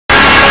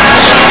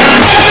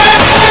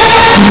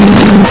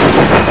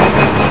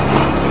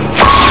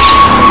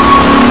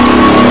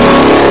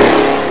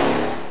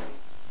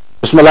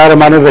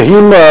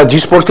बिस्मिल्लाहिर्रहमानिर्रहीम। जी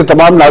स्पोर्ट्स के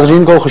तमाम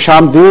नाजरीन को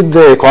खुशामदीद।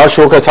 एक और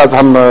शो के साथ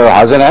हम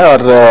हाजिर हैं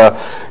और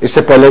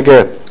इससे पहले के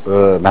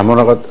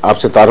मेहमानों का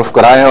आपसे तारुफ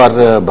कराएं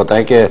और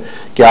बताएं कि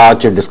क्या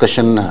आज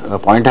डिस्कशन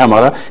पॉइंट है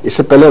हमारा।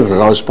 इससे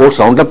पहले स्पोर्ट्स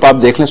राउंडअप आप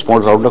देख लें।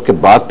 स्पोर्ट्स राउंडअप के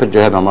बाद फिर जो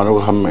है मेहमानों को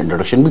हम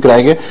इंट्रोडक्शन भी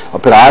कराएंगे और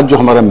फिर आज जो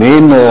हमारा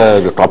मेन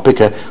जो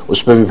टॉपिक है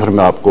उस पर भी फिर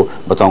मैं आपको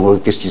बताऊंगा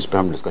कि किस चीज़ पर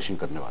हम डिस्कशन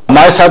करने वाले हैं।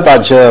 हमारे साथ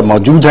आज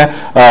मौजूद है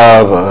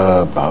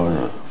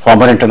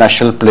फॉर्मर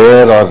इंटरनेशनल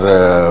प्लेयर और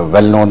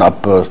वेल नोन,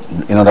 अब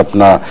इन्होंने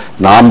अपना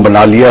नाम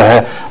बना लिया है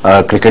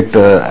cricket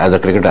as a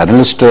cricket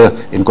analyst.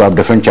 इनको आप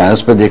डिफरेंट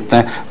चैनल्स पे देखते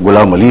हैं।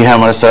 गुलाम अली है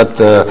हमारे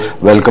साथ।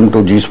 Welcome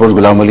to ji sports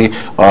Ghulam Ali.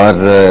 और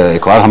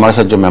एक और हमारे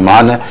साथ जो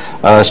मेहमान है,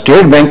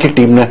 स्टेट बैंक की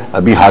टीम ने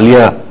अभी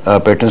हालिया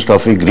पेटेंस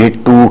ट्रॉफी ग्रेड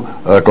 2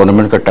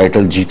 टूर्नामेंट का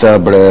टाइटल जीता।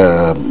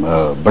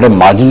 बड़े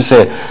मार्जिन से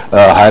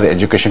हायर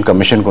एजुकेशन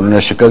कमीशन को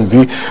उन्होंने शिकस्त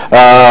दी।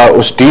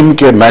 उस टीम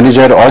के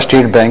मैनेजर और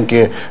स्टेट बैंक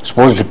के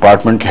स्पोर्ट्स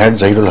डिपार्टमेंट के हेड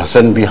ज़हीर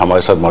हसन भी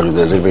हमारे साथ मौजूद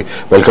है। ज़हीर भाई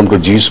welcome to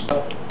ji.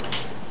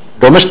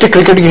 Domestic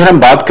cricket की अगर हम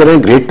बात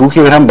करें, ग्रेड 2 की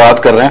अगर हम बात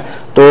कर रहे हैं,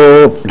 तो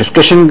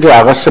डिस्कशन के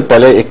आगाज से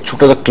पहले एक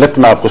छोटा सा क्लिप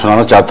मैं आपको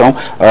सुनाना चाहता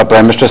हूं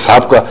प्राइम मिनिस्टर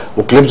साहब का।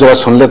 वो क्लिप जरा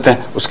सुन लेते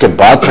हैं, उसके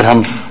बाद फिर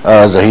हम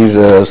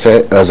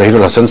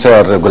ज़हीर हसन से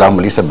और गुलाम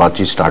अली से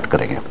बातचीत स्टार्ट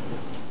करेंगे।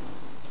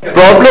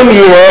 प्रॉब्लम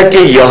ये है कि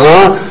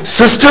यहाँ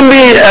सिस्टम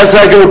भी ऐसा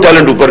है कि वो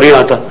टैलेंट ऊपर नहीं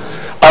आता।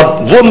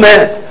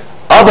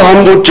 अब हम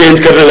वो चेंज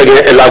करने लगे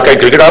हैं इलाकाई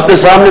क्रिकेट। आपने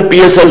सामने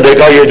पीएसएल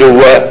देखा, ये जो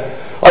हुआ है,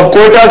 अब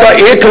कोटा का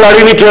एक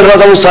खिलाड़ी नहीं खेल रहा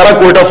था, वो सारा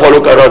कोटा फॉलो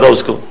कर रहा था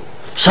उसको।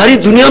 सारी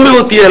दुनिया में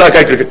होती है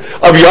इलाकाई क्रिकेट।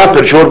 अब यहां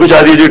फिर शोर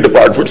मचा दीजिए,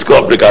 डिपार्टमेंट्स को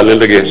आप निकालने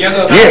लगे।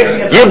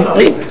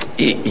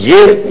 ये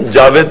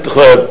जावेद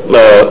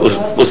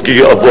उसकी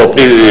अब वो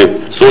अपनी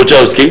सोच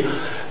है उसकी,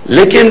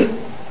 लेकिन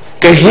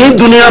कहीं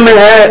दुनिया में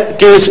है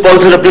कि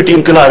स्पॉन्सर अपनी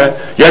टीम खिला रहा है,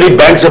 यानी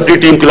बैंक से अपनी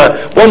टीम खिला।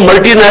 वो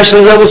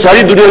मल्टीनेशनल है, वो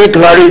सारी दुनिया के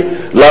खिलाड़ी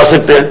ला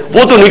सकते हैं,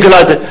 वो तो नहीं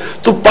खिलाते।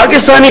 तो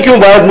पाकिस्तानी क्यों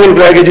बाहर मुल्क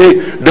रहा है कि जी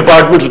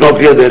डिपार्टमेंट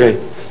नौकरियां दे रहे हैं?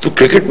 तो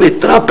क्रिकेट में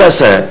इतना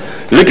पैसा है,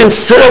 लेकिन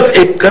सिर्फ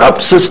एक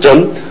करप्ट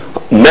सिस्टम,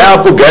 मैं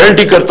आपको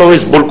गारंटी करता हूं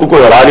इस मुल्क को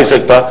कोई हरा नहीं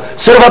सकता,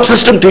 सिर्फ आप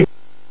सिस्टम ठीक।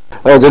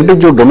 जनरली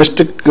जो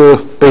डोमेस्टिक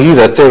पे ही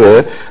रहते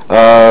हुए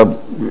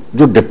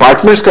जो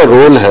डिपार्टमेंट्स का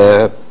रोल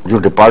है, जो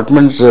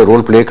डिपार्टमेंट्स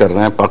रोल प्ले कर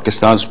रहे हैं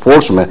पाकिस्तान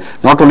स्पोर्ट्स में,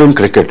 not only in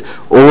cricket,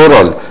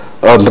 overall,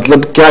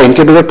 मतलब क्या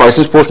इनके बगैर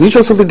पाकिस्तान स्पोर्ट्स नहीं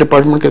चल सकती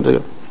डिपार्टमेंट के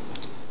बगैर?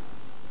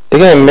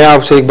 देखिए, मैं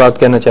आपसे एक बात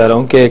कहना चाह रहा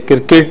हूं कि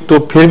क्रिकेट तो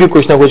फिर भी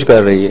कुछ ना कुछ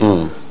कर रही है,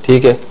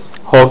 ठीक है।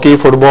 Hockey,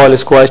 football,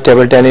 squash,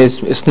 table tennis,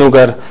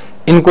 snooker,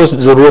 इनको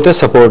जरूरत है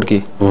सपोर्ट की।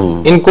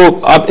 इनको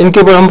आप इनके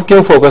ऊपर हम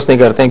क्यों फोकस नहीं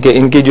करते हैं कि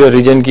इनकी जो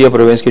रीजन की या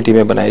प्रोविंस की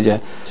टीमें बनाई जाए।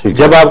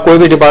 जब आप कोई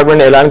भी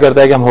डिपार्टमेंट ऐलान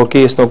करता है कि हम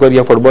हॉकी, स्नूकर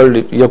या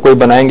फुटबॉल या कोई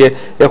बनाएंगे,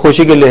 या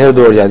खुशी की लहर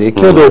दौड़ जाती है।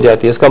 क्यों दौड़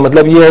जाती है? इसका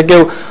मतलब ये है कि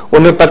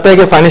उन्हें पता है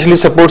कि फाइनेंशियली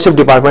सपोर्ट सिर्फ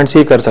डिपार्टमेंट से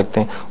ही कर सकते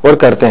हैं और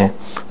करते हैं।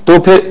 तो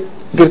फिर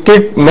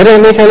क्रिकेट, मेरा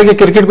नहीं ख्याल है कि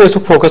क्रिकेट को इस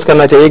वक्त फोकस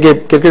करना चाहिए कि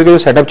क्रिकेट का जो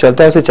सेटअप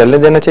चलता है उसे चलने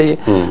देना चाहिए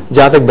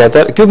जहां तक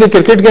बेहतर। क्योंकि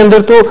क्रिकेट के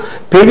अंदर तो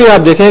फिर भी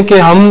आप देखें कि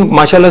हम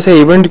माशाल्लाह से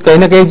इवेंट कहीं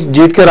ना कहीं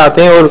जीत कर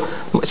आते हैं और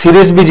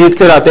सीरीज भी जीत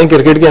कर आते हैं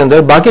क्रिकेट के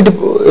अंदर। बाकी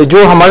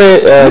जो हमारे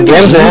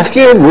गेम्स हैं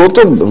के वो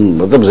तो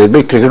मतलब ज़हीर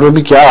भाई क्रिकेट में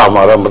भी क्या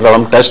हमारा मतलब,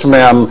 हम टेस्ट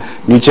में हम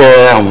नीचे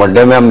है, हम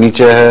वनडे में हम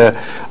नीचे है,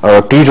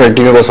 T20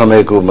 में बस हमें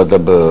एक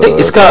मतलब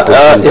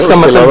इसका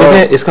मतलब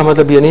देखें, इसका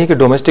मतलब ये नहीं है कि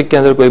डोमेस्टिक के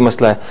अंदर कोई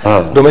मसला है।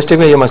 डोमेस्टिक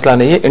में ये मसला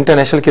नहीं है।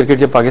 इंटरनेशनल क्रिकेट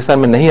जब पाकिस्तान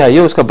में नहीं आई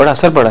है उसका बड़ा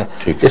असर पड़ा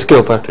है इसके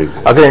ऊपर।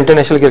 अगर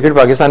इंटरनेशनल क्रिकेट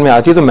पाकिस्तान में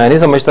आती तो मैं नहीं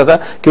समझता था,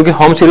 क्योंकि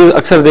होम सीरीज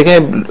अक्सर देखें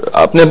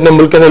अपने अपने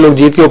मुल्क के अंदर लोग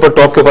जीत के ऊपर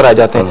टॉप के ऊपर आ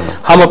जाते हैं।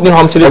 हम अपनी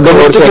होम सीरीज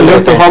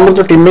परफॉर्मर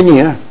तो टीम में नहीं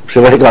है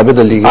सिवाय आबिद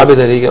अली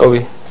के। वो भी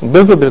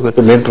बिल्कुल बिल्कुल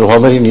तो मेन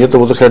परफॉर्मर ही नहीं है, तो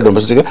वो तो खैर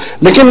डोमेस्टिक है।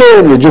 लेकिन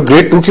जो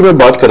ग्रेड 2 की मैं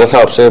बात कर रहा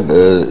था आपसे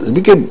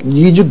कि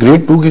ये जो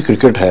ग्रेड 2 की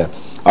क्रिकेट है,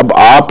 अब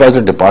आप एज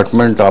ए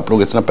डिपार्टमेंट आप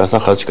लोग इतना पैसा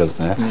खर्च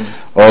करते हैं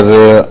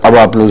और अब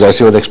आप लोग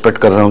ऐसी बात एक्सपेक्ट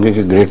कर रहे होंगे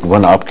कि ग्रेड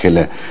 1 आप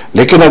खेलें।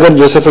 लेकिन अगर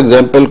जैसे फॉर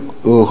एग्जांपल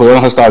खुदा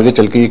न खास्ता आगे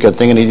चल के ये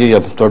कहते हैं कि नहीं जी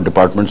अब तो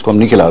डिपार्टमेंट्स को हम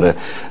नहीं खिला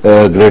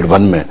रहे ग्रेड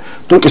 1 में,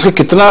 तो इसका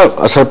कितना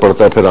असर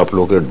पड़ता है फिर आप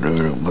लोग के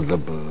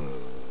मतलब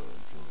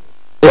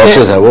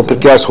बॉसेस हैं, वो फिर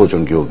क्या सोच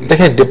उनकी होगी?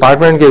 देखिए,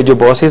 डिपार्टमेंट के जो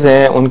बॉसेस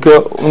हैं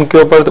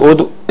उनके ऊपर वो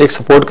तो एक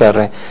सपोर्ट कर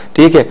रहे हैं,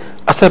 ठीक है।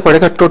 असर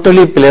पड़ेगा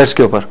टोटली प्लेयर्स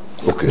के ऊपर।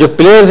 जो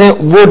प्लेयर्स हैं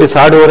वो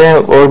डिसाइड हो रहे हैं।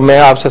 और मैं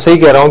आपसे सही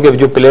कह रहा हूं कि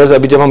जो प्लेयर्स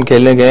अभी जब हम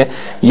खेलने गए,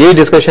 ये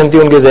डिस्कशन थी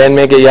उनके जहन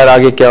में कि यार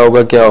आगे क्या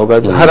होगा क्या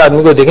होगा। हर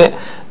आदमी को देखें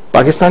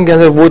पाकिस्तान के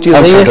अंदर वो चीज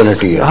नहीं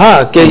है,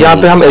 हाँ, कि यहाँ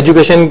पे हम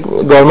एजुकेशन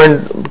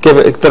गवर्नमेंट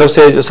के तरफ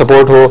से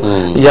सपोर्ट हो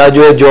या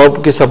जो है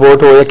जॉब की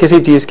सपोर्ट हो या किसी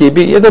चीज की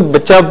भी। ये तो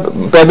बच्चा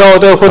पैदा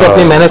होता है, खुद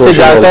अपनी मेहनत से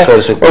जाता है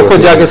और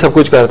खुद जाके सब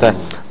कुछ करता है।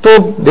 तो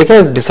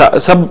देखें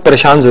सब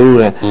परेशान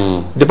जरूर हैं।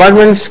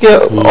 डिपार्टमेंट्स के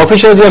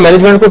ऑफिशियल्स या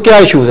मैनेजमेंट को क्या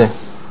इश्यूज हैं?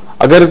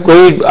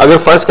 अगर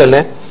फर्ज कर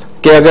लें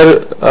कि अगर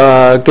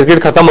क्रिकेट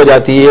खत्म हो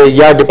जाती है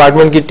या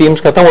डिपार्टमेंट की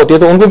टीम्स खत्म होती है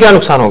तो उनको क्या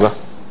नुकसान होगा?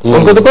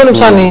 उनको तो कोई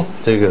नुकसान नहीं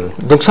है,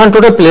 नुकसान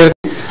टोटल प्लेयर।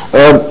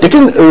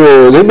 लेकिन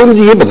ज़हीर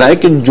जी ये बताएं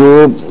कि जो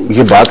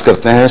ये बात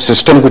करते हैं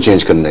सिस्टम को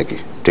चेंज करने की,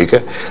 ठीक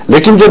है,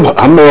 लेकिन जब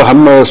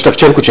हम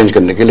स्ट्रक्चर को चेंज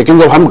करने की, लेकिन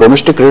जब हम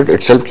डोमेस्टिक क्रिकेट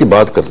इटसेल्फ की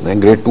बात करते हैं,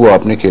 ग्रेड 2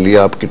 आपने खेली है,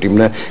 आपकी टीम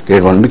ने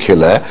ग्रेड 1 भी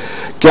खेला है,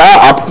 क्या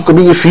आपको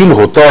कभी ये फील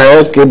होता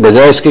है कि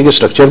बजाय इसके कि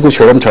स्ट्रक्चर को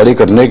छेड़म छाड़ी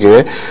करने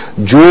के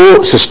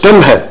जो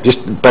सिस्टम है, जिस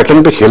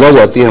पैटर्न पे खेला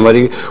जाती है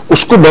हमारी,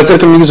 उसको बेहतर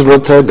करने की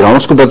जरूरत है,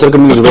 ग्राउंड्स को बेहतर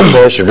करने की जरूरत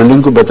है,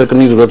 शेड्यूलिंग को बेहतर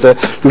करने की जरूरत है?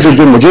 क्योंकि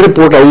जो मुझे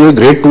रिपोर्ट आई है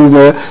ग्रेड 2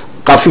 में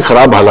काफी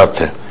खराब हालात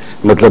थे,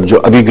 मतलब जो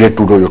अभी ग्रेड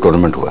 2 जो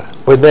टूर्नामेंट हुआ है।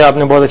 वहीद भाई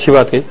आपने बहुत अच्छी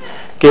बात कही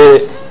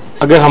कि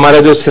अगर हमारा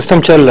जो सिस्टम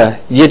चल रहा है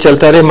ये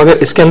चलता रहे, मगर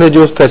इसके अंदर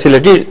जो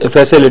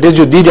फैसिलिटीज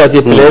जो दी जाती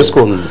है प्लेयर्स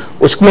को,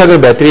 उसमें अगर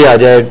बेहतरी आ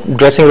जाए,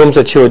 ड्रेसिंग रूम्स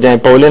अच्छे हो जाएं,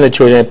 पवेलियन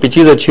अच्छे हो जाएं,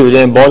 पिचेस अच्छी हो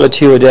जाएं, बॉल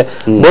अच्छी हो जाए,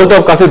 बॉल तो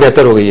अब काफी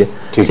बेहतर हो गई है,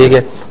 ठीक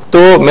है, तो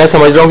मैं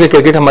समझ रहा हूँ कि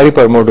क्रिकेट हमारी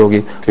प्रमोट होगी।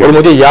 और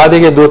मुझे याद है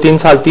कि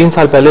 3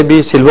 साल पहले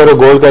भी सिल्वर और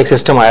गोल्ड का एक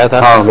सिस्टम आया था,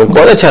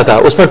 बहुत अच्छा था।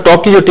 उसमें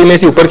टॉप की जो टीमें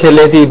थी ऊपर खेल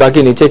रही थी,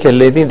 बाकी नीचे खेल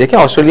रही थी। देखें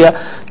ऑस्ट्रेलिया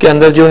के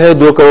अंदर जो है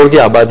 2 करोड़ की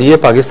आबादी है,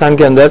 पाकिस्तान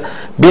के अंदर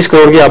 20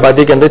 करोड़ की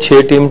आबादी के अंदर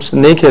 6 टीम्स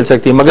नहीं खेल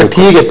सकती, मगर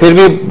ठीक है, फिर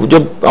भी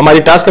जब हमारी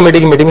टास्क कमेटी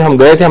की मीटिंग में हम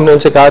गए थे, हमने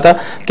उनसे कहा था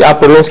कि आप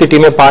प्रोविंस की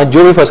टीमें 5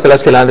 जो भी फर्स्ट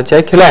क्लास खिलाना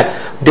चाहे खिलाएं,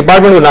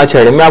 डिपार्टमेंट को ना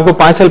छेड़े। मैं आपको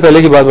 5 साल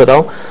पहले की बात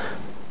बताऊं,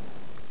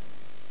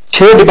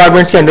 6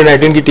 डिपार्टमेंट्स की अंडर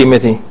 19 की टीमें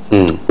थी।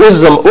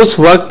 उस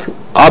वक्त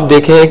आप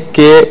देखें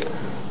कि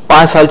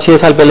 6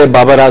 साल पहले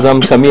बाबर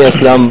आजम, समी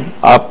असलम,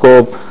 आपको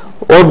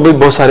और भी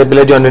बहुत सारे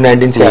प्लेयर जो अंडर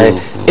 19 से आए,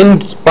 इन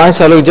 5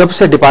 सालों जब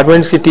से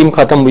डिपार्टमेंट की टीम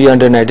खत्म हुई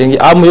अंडर 19 की,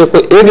 आप मुझे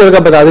कोई एक लड़का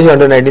बता दें जो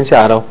अंडर 19 से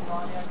आ रहा हो?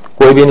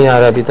 कोई भी नहीं आ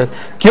रहा अभी तक।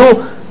 क्यों?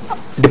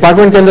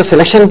 डिपार्टमेंट के अंदर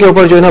सिलेक्शन के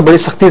ऊपर जो है ना बड़ी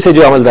सख्ती से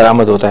जो अमल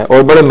दरामद होता है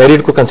और बड़े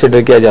मेरिट को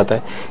कंसिडर किया जाता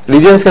है।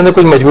 रीजन्स के अंदर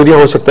कुछ मजबूरियां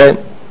हो सकता है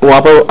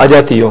वहां पर आ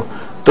जाती हो,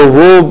 तो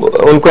वो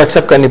उनको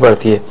एक्सेप्ट करनी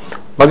पड़ती है।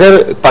 मगर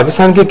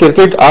पाकिस्तान की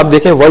क्रिकेट आप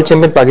देखें, वर्ल्ड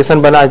चैंपियन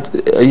पाकिस्तान बना,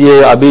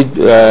 ये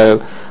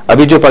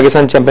अभी जो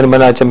पाकिस्तान चैंपियन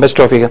बना चैंपियंस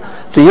ट्रॉफी का,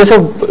 तो ये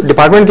सब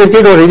डिपार्टमेंट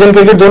क्रिकेट और रीजन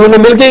क्रिकेट दोनों ने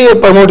मिलकर ये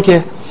प्रमोट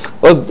किया।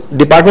 और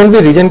डिपार्टमेंट भी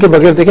रीजन के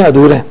बगैर देखें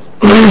अधूरा है।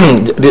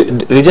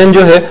 रीजन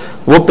जो है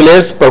वो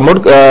प्लेयर्स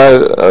प्रमोट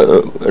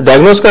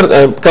डायग्नोस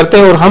करते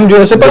हैं और हम जो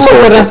है प्रमोट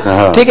कर रहे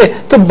हैं, ठीक है।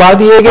 तो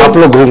बात ये है कि आप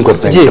लोग ग्रूम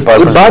करते हैं जी।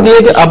 बात ये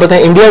है कि आप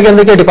बताएं, इंडिया के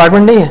अंदर क्या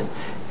डिपार्टमेंट नहीं है?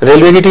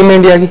 रेलवे की टीम है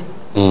इंडिया की,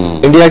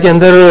 इंडिया के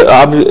अंदर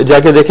आप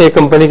जाके देखें, एक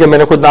कंपनी के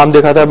मैंने खुद नाम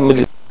देखा था।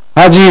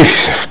 हाँ जी,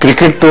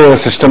 क्रिकेट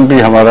सिस्टम भी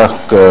हमारा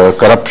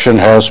करप्शन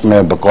है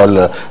उसमें, बकौल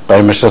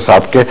प्राइम मिनिस्टर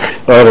साहब के।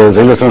 और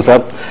ज़हीर हसन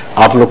साहब,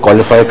 आप लोग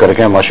क्वालिफाई कर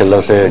गए माशाल्लाह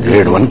से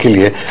ग्रेड 1 के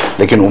लिए,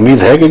 लेकिन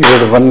उम्मीद है कि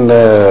ग्रेड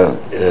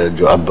 1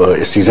 जो अब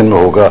इस सीजन में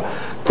होगा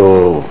तो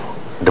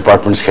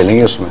डिपार्टमेंट्स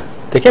खेलेंगे उसमें?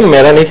 देखिए,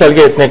 मेरा नहीं ख्याल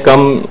कि इतने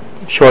कम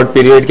शॉर्ट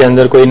पीरियड के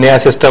अंदर कोई नया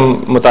सिस्टम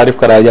मुतारिफ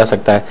कराया जा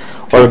सकता है,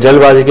 और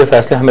जल्दबाजी के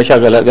फैसले हमेशा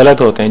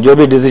गलत होते हैं। जो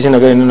भी डिसीजन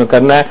अगर इन्होंने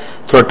करना है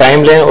थोड़ा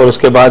टाइम लें और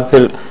उसके बाद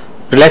फिर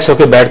रिलैक्स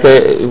होकर बैठ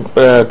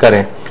कर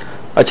करें।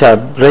 अच्छा,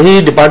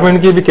 रही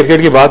डिपार्टमेंट की भी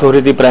क्रिकेट की बात हो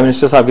रही थी प्राइम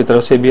मिनिस्टर साहब की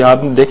तरफ से भी,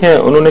 आप देखें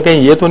उन्होंने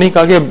कहीं ये तो नहीं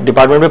कहा कि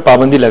डिपार्टमेंट में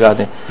पाबंदी लगा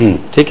दें,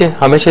 ठीक है।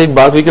 हमेशा एक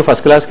बात हुई कि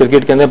फर्स्ट क्लास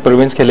क्रिकेट के अंदर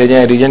प्रोविंस खेले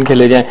जाएं, रीजन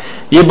खेले जाएं,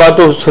 ये बात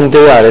तो सुनते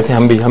हुए आ रहे थे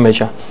हम भी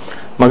हमेशा।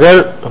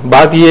 मगर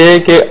बात यह है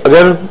कि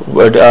अगर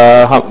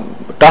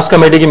टास्क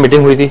कमेटी की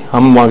मीटिंग हुई थी,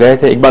 हम वहां गए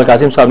थे, इकबाल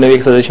कासिम साहब ने भी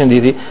एक सजेशन दी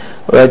थी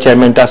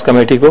चेयरमैन टास्क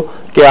कमेटी को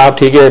कि आप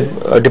ठीक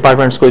है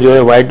डिपार्टमेंट्स को जो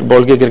है व्हाइट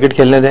बॉल की क्रिकेट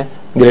खेलने दें,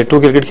 ग्रेड 2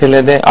 क्रिकेट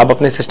खेलने दें, आप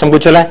अपने सिस्टम को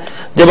चलाएं।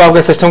 जब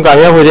आपका सिस्टम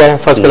कामयाब हो जाए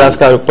फर्स्ट क्लास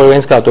का,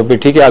 प्रोविंस का, तो फिर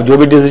ठीक है, आप जो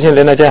भी डिसीजन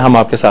लेना चाहें हम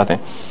आपके साथ हैं।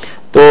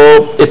 तो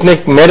इतने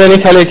मेरा नहीं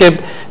ख्याल है कि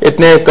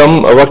इतने कम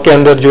वक्त के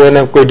अंदर जो है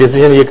ना कोई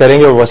डिसीजन ये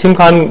करेंगे। और वसीम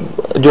खान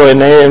जो है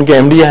नए उनके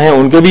एमडी हैं,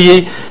 उनके भी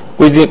यही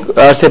कुछ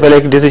अर्से पहले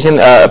एक डिसीजन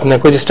अपने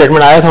कुछ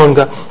स्टेटमेंट आया था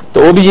उनका,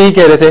 तो वो भी यही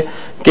कह रहे थे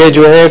कि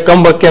जो है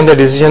कम वक्त के अंदर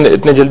डिसीजन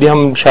इतने जल्दी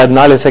हम शायद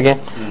ना ले सकें।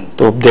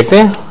 तो देखते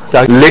हैं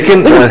क्या।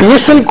 लेकिन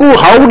पीएसएल को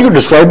how would you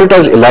describe it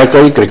as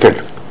इलाकाई cricket?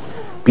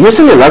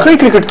 PSL इलाकाई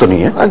cricket तो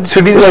नहीं है,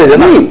 सिटीज वाइज है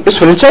ना, इस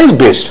फ्रेंचाइज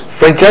बेस्ड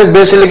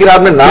है। लेकिन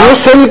आपने नाम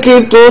पीएसएल की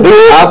तो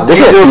आप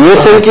देखिए,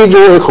 पीएसएल की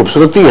जो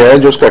खूबसूरती है,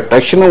 जो उसका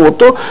अट्रैक्शन है, वो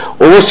तो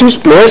ओवरसीज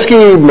प्लेयर्स की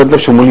मतलब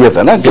शमूलियत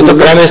है ना। तो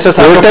प्राइम मिनिस्टर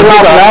साहब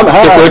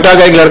कोयटा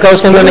का एक लड़का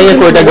उसके अंदर नहीं है,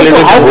 कोयटा के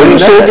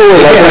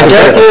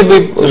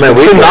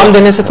नाम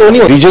देने से तो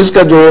नहीं। रीजन्स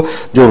का जो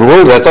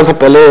रोल रहता था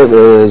पहले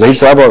ज़हीर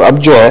साहब, और अब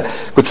जो है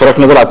कुछ फर्क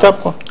नजर आता है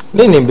आपको?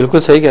 नहीं, बिल्कुल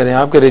सही कह रहे हैं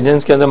आपके।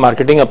 रीजन्स के अंदर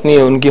मार्केटिंग अपनी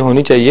उनकी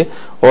होनी चाहिए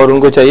और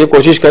उनको चाहिए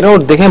कोशिश करें।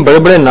 और देखें बड़े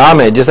बड़े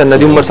नाम है, जैसे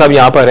नदी उमर साहब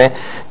यहाँ पर हैं,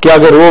 कि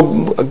अगर वो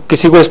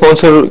किसी को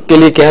स्पॉन्सर के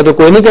लिए कहें तो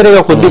कोई नहीं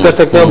करेगा, खुद भी कर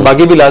सकते हैं,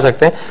 बाकी भी ला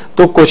सकते हैं।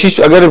 तो कोशिश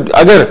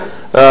अगर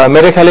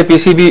मेरे ख्याल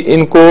पीसीबी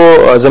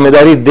इनको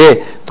जिम्मेदारी दे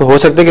तो हो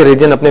सकता है कि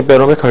रीजन अपने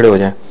पैरों में खड़े हो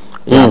जाए।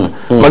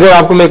 मगर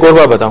आपको मैं एक और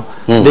बात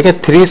बताऊं, देखें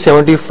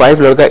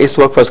 375 लड़का इस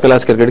वक्त फर्स्ट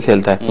क्लास क्रिकेट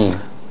खेलता है।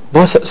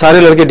 बहुत सारे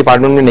लड़के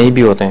डिपार्टमेंट में नहीं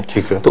भी होते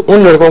हैं, तो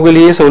उन लड़कों के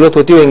लिए सहूलत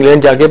होती है,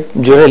 इंग्लैंड जाके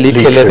जो है लीग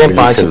खेल लेते हैं,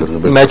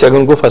 5 मैच अगर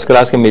उनको फर्स्ट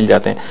क्लास के मिल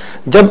जाते हैं।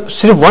 जब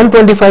सिर्फ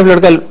 125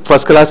 लड़का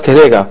फर्स्ट क्लास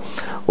खेलेगा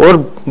और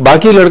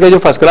बाकी लड़के जो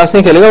फर्स्ट क्लास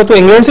नहीं खेलेगा, तो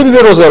इंग्लैंड से भी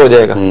बेरोजगार हो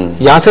जाएगा।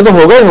 यहाँ से तो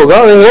होगा ही होगा,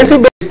 और इंग्लैंड से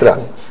इस तरह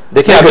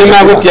देखिए अभी मैं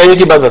आपको पीआईए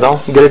की बात बताऊं,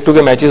 ग्रेड 2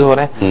 के मैचेस हो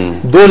रहे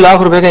हैं, 2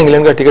 लाख रुपए का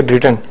इंग्लैंड का टिकट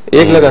रिटर्न,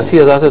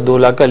 1,80,000 से 2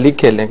 लाख का लीग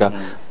खेलने का।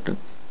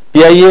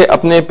 पीआईए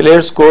अपने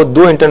प्लेयर्स को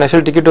 2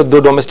 इंटरनेशनल टिकट और 2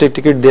 डोमेस्टिक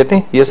टिकट देते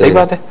हैं, ये सही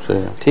बात है,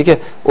 ठीक है,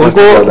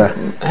 उनको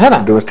है ना,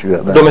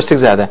 डोमेस्टिक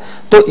ज्यादा है,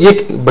 तो ये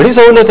बड़ी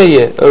सहूलत है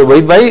ये।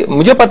 वहीद भाई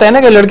मुझे पता है ना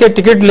कि लड़के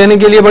टिकट लेने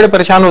के लिए बड़े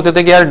परेशान होते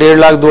थे कि यार 1.5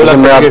 लाख 2 लाख,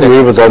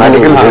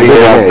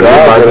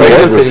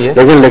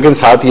 लेकिन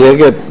साथ ये है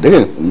कि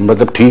देखिए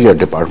मतलब ठीक है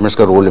डिपार्टमेंट्स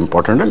का रोल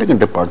इंपॉर्टेंट है, लेकिन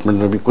डिपार्टमेंट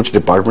में भी कुछ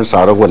डिपार्टमेंट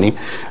सारा को नहीं।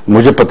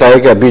 मुझे पता है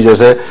कि अभी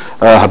जैसे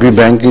हबीब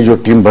बैंक की जो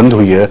टीम बंद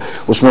हुई है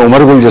उसमें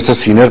उमर गुल जैसे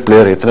सीनियर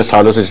प्लेयर इतने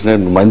सालों से जिसने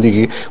नुमाइंदगी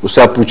की,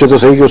 उससे आप पूछे तो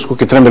सही कि उसको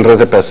कितने मिल रहे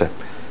थे पैसे,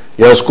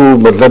 या उसको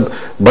मतलब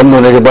बंद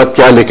होने के बाद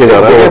क्या लेके जा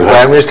रहा है।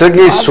 प्राइम मिनिस्टर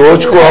की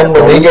सोच को हम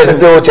नहीं कह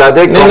सकते, वो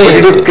चाहते हैं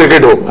कॉम्पिटिटिव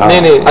क्रिकेट हो,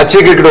 अच्छी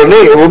क्रिकेट हो,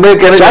 नहीं वो मैं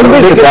कहना चाहता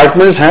हूं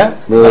डिपार्टमेंट्स हैं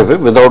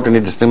विदाउट एनी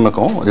डिस्टिंग मैं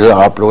कहूँ, जैसे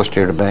आप लोग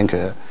स्टेट बैंक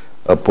है,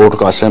 पोर्ट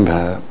कासिम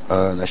है,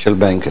 नेशनल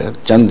बैंक है,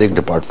 चंद एक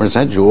डिपार्टमेंट्स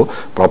हैं जो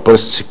प्रॉपर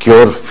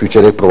सिक्योर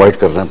फ्यूचर एक प्रोवाइड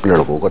कर रहे हैं अपने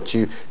लड़कों को, अच्छी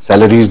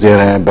सैलरीज दे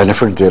रहे हैं,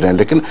 बेनिफिट दे रहे हैं,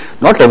 लेकिन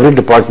नॉट एवरी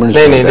डिपार्टमेंट।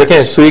 नहीं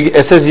देखें सुई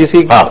एसएसजीसी,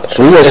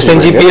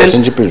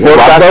 एसएनजीपीएल,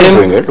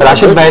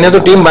 राशिद भाई ने तो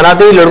टीम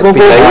बनाते ही लड़कों को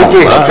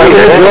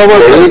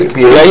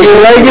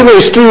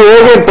हिस्ट्री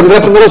है कि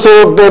 1500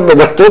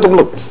 रखते हो तुम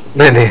लोग।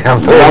 नहीं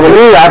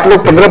आप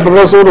लोग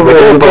 1500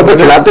 रुपए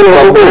खिलाते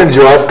लोगों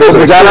को,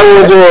 बेचारा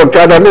वो जो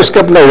क्या नाम है उसके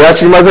अपना एजाज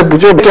सीमा से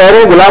पूछो, कह रहे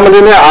हैं गुलाम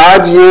अली ने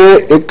आज ये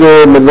एक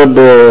मतलब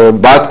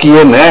बात की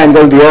है, नया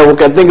एंगल दिया है। वो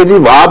कहते हैं कि जी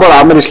वहाब और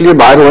आमिर इसलिए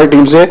बाहर हुए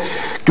टीम से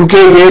क्योंकि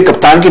ये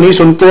कप्तान की नहीं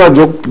सुनते और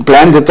जो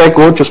प्लान देता है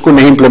कोच उसको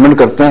नहीं इंप्लीमेंट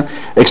करते हैं,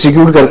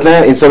 एक्सिक्यूट करते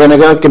हैं। इनसे मैंने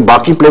कहा कि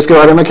बाकी प्लेस के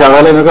बारे में क्या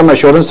ख्याल है, मैंने कहा मैं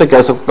एश्योरेंस से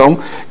कह सकता हूं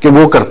कि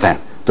वो करते हैं।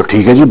 तो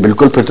ठीक है जी,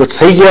 बिल्कुल फिर तो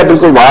सही किया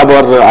बिल्कुल वहाब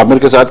और आमिर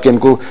के साथ कि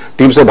इनको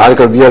टीम से बाहर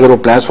कर दिया अगर वो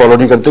प्लान्स फॉलो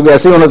नहीं करते।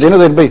 ऐसे ही होना चाहिए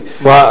ना भाई,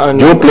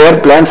 जो प्लेयर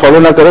प्लान फॉलो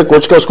ना करे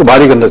कोच का उसको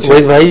बाहर ही करना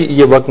चाहिए। भाई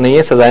ये वक्त नहीं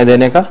है सजाएं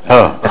देने का।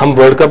 हम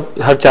वर्ल्ड कप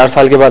हर 4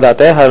 साल के बाद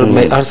आता है,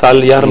 हर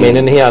साल या हर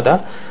महीने नहीं आता।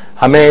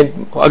 हमें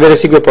अगर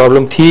ऐसी कोई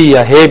प्रॉब्लम थी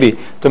या है भी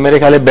तो मेरे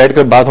ख्याल में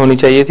बैठकर बात होनी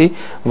चाहिए थी।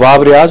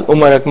 वहाब रियाज,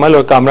 उमर अकमल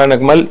और कामरान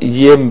अकमल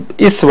ये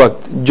इस वक्त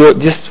जो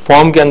जिस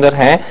फॉर्म के अंदर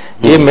हैं,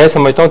 ये मैं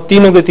समझता हूँ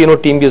तीनों के तीनों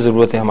टीम की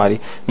जरूरत है हमारी।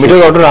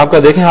 मिडिल ऑर्डर आपका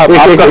देखें,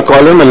 आपका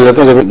कॉलर में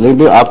लेते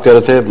हैं। आप कह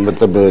रहे थे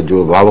मतलब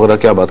जो वहाब वगैरह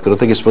क्या बात कर रहे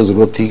थे कि इस पर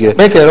जरूरत थी कि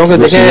मैं कह रहा हूँ कि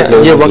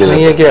देखें ये वक्त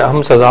नहीं है कि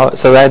हम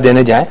सजाएं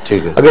देने जाएं।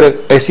 अगर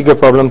ऐसी कोई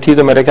प्रॉब्लम थी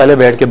तो मेरे ख्याल में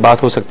बैठ के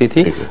बात हो सकती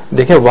थी।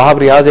 देखिए वहाब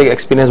रियाज एक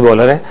एक्सपीरियंस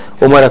बॉलर है,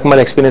 उमर अकमल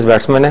एक्सपीरियंस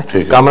बैट्समैन है,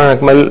 कामरान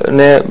अकमल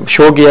ने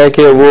शो किया है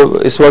कि वो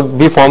इस वक्त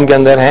भी फॉर्म के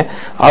अंदर हैं।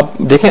 आप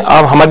देखें,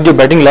 आप हमारी जो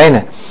बैटिंग लाइन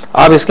है,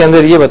 आप इसके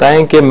अंदर ये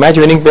बताएं कि मैच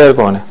विनिंग प्लेयर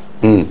कौन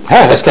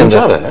है इसके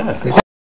अंदर?